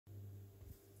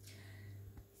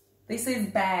This is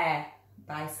Bear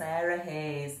by Sarah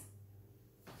Hayes.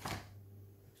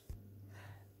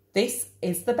 This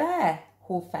is the bear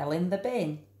who fell in the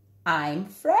bin. I'm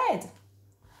Fred.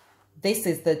 This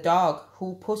is the dog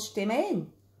who pushed him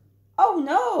in. Oh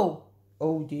no!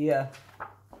 Oh dear.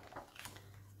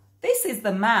 This is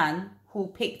the man who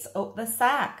picked up the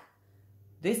sack.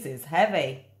 This is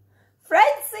heavy.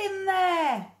 Fred's in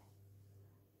there.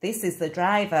 This is the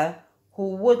driver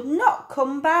who would not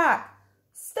come back.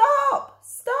 Stop!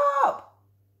 Stop!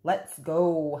 Let's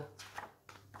go.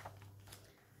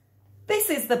 This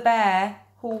is the bear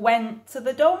who went to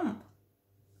the dump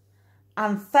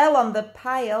and fell on the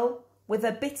pile with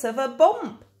a bit of a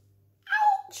bump.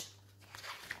 Ouch!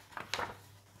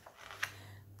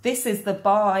 This is the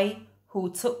boy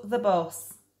who took the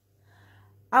bus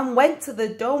and went to the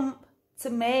dump to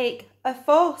make a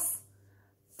fuss.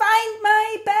 Find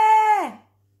my bear!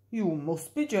 You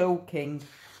must be joking.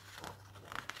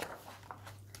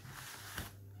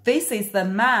 This is the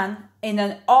man in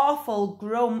an awful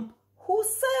grump who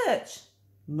searched,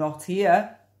 not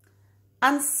here,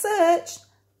 and searched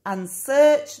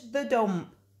the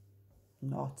dump,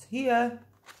 not here.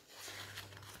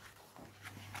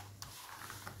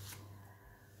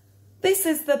 This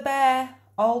is the bear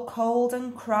all cold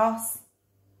and cross,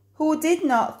 who did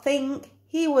not think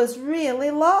he was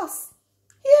really lost.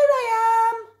 Here I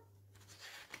am.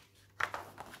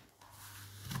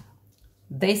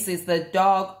 This is the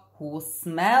dog who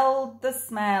smelled the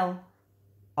smell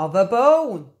of a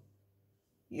bone.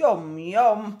 Yum,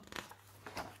 yum.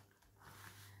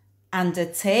 And a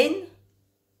tin.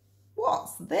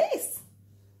 What's this?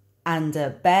 And a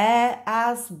bear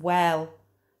as well.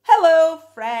 Hello,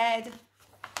 Fred.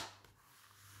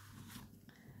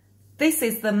 This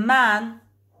is the man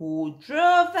who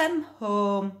drove them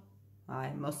home.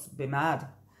 I must be mad.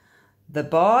 The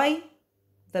boy,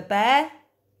 the bear,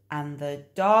 and the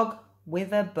dog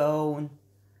with a bone.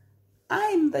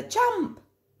 I'm the champ.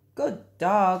 Good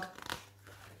dog.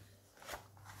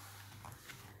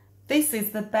 This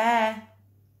is the bear,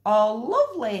 all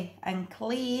lovely and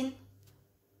clean,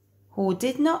 who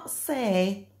did not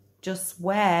say just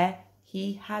where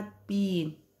he had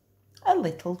been. A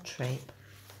little trip.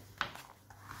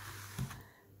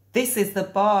 This is the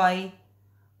boy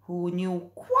who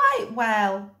knew quite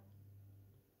well,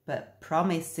 but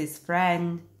promised his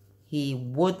friend he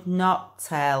would not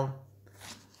tell.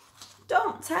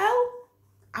 Don't tell.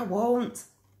 I won't.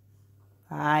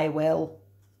 I will.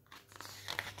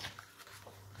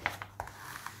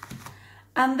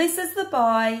 And this is the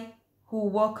boy who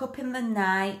woke up in the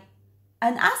night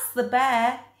and asked the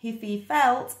bear if he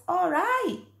felt all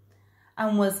right,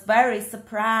 and was very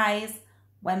surprised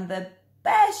when the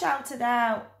bear shouted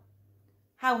out,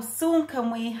 "How soon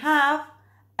can we have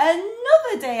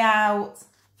another day out?"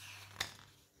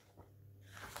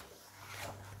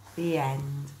 The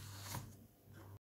end.